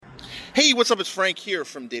Hey, what's up? It's Frank here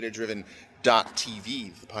from DataDriven.tv,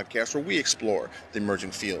 the podcast where we explore the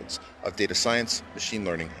emerging fields of data science, machine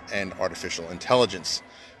learning, and artificial intelligence.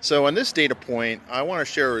 So on this data point, I want to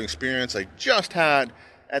share an experience I just had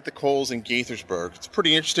at the Kohl's in Gaithersburg. It's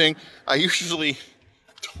pretty interesting. I usually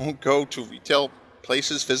don't go to retail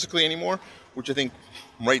places physically anymore, which I think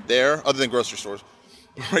right there, other than grocery stores,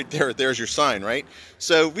 right there's your sign, right?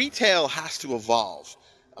 So retail has to evolve.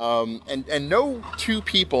 And no two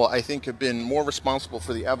people, I think, have been more responsible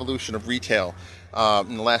for the evolution of retail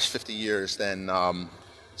in the last 50 years than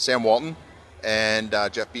Sam Walton and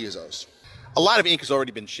Jeff Bezos. A lot of ink has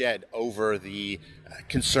already been shed over the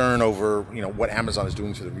concern over, what Amazon is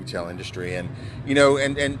doing to the retail industry. And,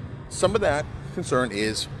 and some of that concern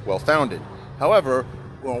is well-founded. However,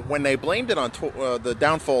 when they blamed it on the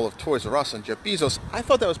downfall of Toys R Us and Jeff Bezos, I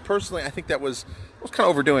thought that was kind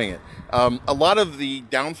of overdoing it. A lot of the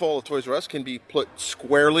downfall of Toys R Us can be put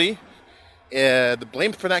squarely, the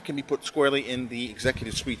blame for that can be put squarely in the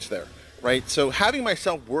executive suites there, right? So having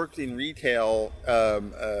myself worked in retail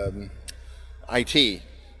IT,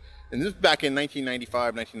 and this is back in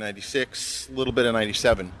 1995, 1996, a little bit of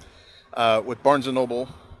 97, with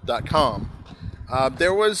BarnesandNoble.com,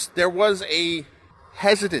 there was a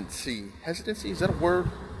hesitancy, is that a word?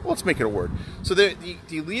 Well, let's make it a word. So the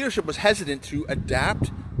leadership was hesitant to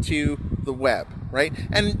adapt to the web, right?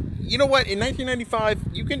 And you know what? In 1995,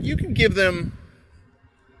 you can give them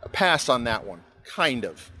a pass on that one, kind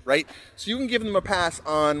of, right? So you can give them a pass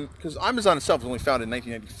on, because Amazon itself was only founded in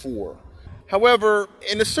 1994. However,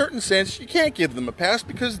 in a certain sense, you can't give them a pass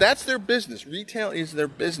because that's their business. Retail is their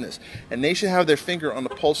business, and they should have their finger on the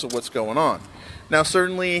pulse of what's going on. Now,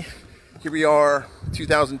 certainly, here we are,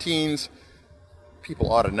 2000 teens.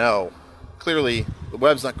 People ought to know. Clearly, the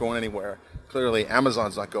web's not going anywhere. Clearly,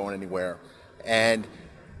 Amazon's not going anywhere. And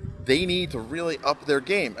they need to really up their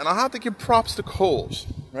game. And I'll have to give props to Kohl's,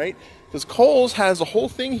 right? Because Kohl's has a whole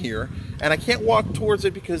thing here, and I can't walk towards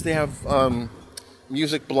it because they have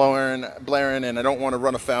music blaring, and I don't want to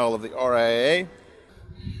run afoul of the RIAA.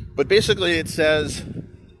 But basically, it says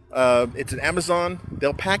it's an Amazon.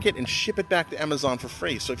 They'll pack it and ship it back to Amazon for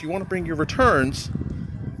free. So if you want to bring your returns,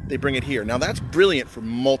 they bring it here. Now that's brilliant for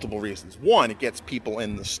multiple reasons. One, it gets people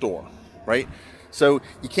in the store, right? So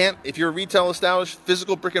you can't, if you're a retail established,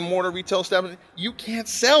 physical brick and mortar retail establishment, you can't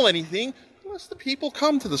sell anything unless the people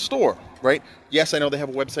come to the store, right? Yes, I know they have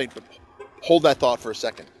a website, but hold that thought for a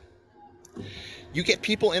second. You get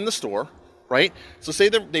people in the store, right? So say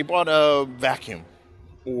they bought a vacuum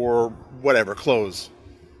or whatever, clothes,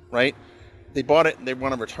 right? They bought it and they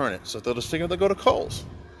want to return it. So they'll just figure they'll go to Kohl's.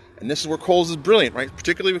 And this is where Kohl's is brilliant, right?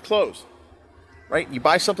 Particularly with clothes, right? You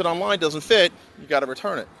buy something online, doesn't fit, you got to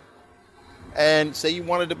return it. And say you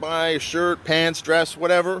wanted to buy a shirt, pants, dress,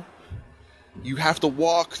 whatever, you have to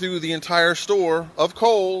walk through the entire store of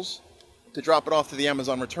Kohl's to drop it off to the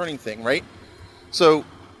Amazon returning thing, right? So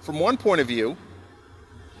from one point of view,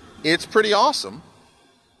 it's pretty awesome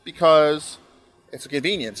because it's a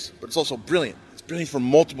convenience, but it's also brilliant. It's brilliant for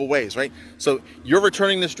multiple ways, right? So you're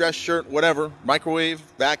returning this dress, shirt, whatever, microwave,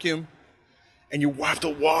 vacuum, and you have to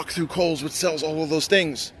walk through Kohl's, which sells all of those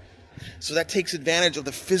things. So that takes advantage of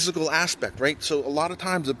the physical aspect, right? So a lot of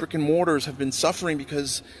times the brick and mortars have been suffering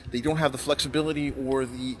because they don't have the flexibility or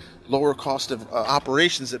the lower cost of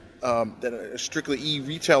operations that a strictly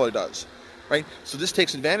e-retailer does, right? So this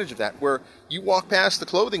takes advantage of that, where you walk past the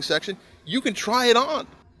clothing section, you can try it on.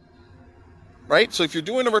 Right? So if you're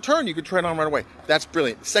doing a return, you can try it on right away. That's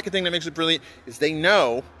brilliant. The second thing that makes it brilliant is they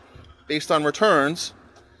know, based on returns,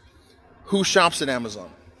 who shops at Amazon,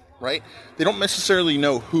 right? They don't necessarily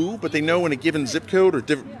know who, but they know in a given zip code or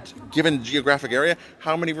given geographic area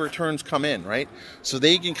how many returns come in, right? So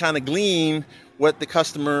they can kind of glean what the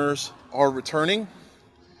customers are returning.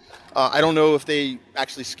 I don't know if they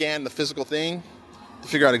actually scan the physical thing to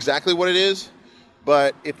figure out exactly what it is,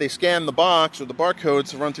 but if they scan the box or the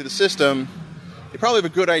barcodes to run through the system, they probably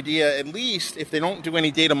have a good idea, at least if they don't do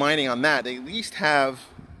any data mining on that, they at least have,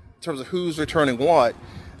 in terms of who's returning what,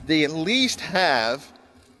 they at least have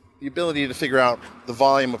the ability to figure out the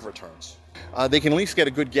volume of returns. They can at least get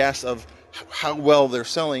a good guess of how well they're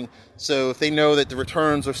selling. So if they know that the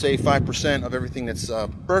returns are, say, 5% of everything that's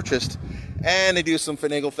purchased, and they do some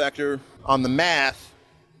finagle factor on the math,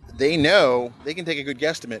 they know, they can take a good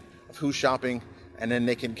guesstimate of who's shopping, and then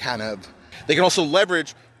they can also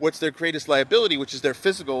leverage what's their greatest liability, which is their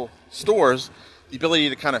physical stores, the ability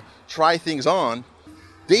to kind of try things on.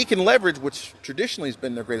 They can leverage which traditionally has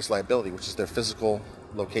been their greatest liability, which is their physical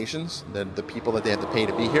locations, the people that they have to pay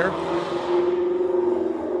to be here.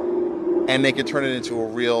 And they can turn it into a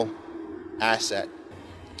real asset.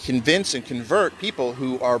 convince and convert people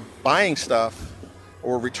who are buying stuff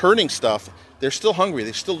or returning stuff. They're still hungry.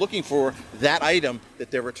 They're still looking for that item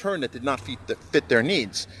that they returned that did not fit their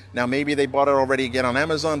needs. Now, maybe they bought it already again on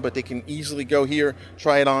Amazon, but they can easily go here,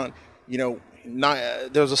 try it on. You know,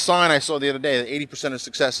 there was a sign I saw the other day that 80% of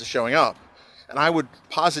success is showing up. And I would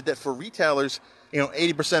posit that for retailers,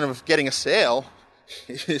 80% of getting a sale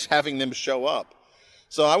is having them show up.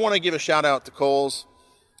 So I want to give a shout out to Kohl's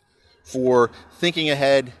for thinking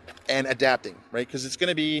ahead and adapting, right? Because it's going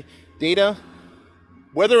to be data.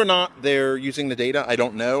 Whether or not they're using the data, I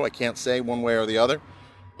don't know. I can't say one way or the other.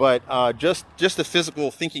 But just the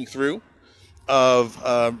physical thinking through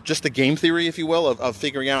of just the game theory, if you will, of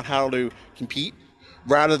figuring out how to compete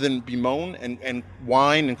rather than bemoan and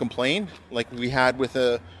whine and complain like we had with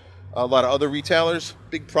a lot of other retailers.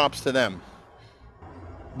 Big props to them.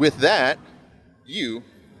 With that, you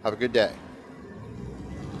have a good day.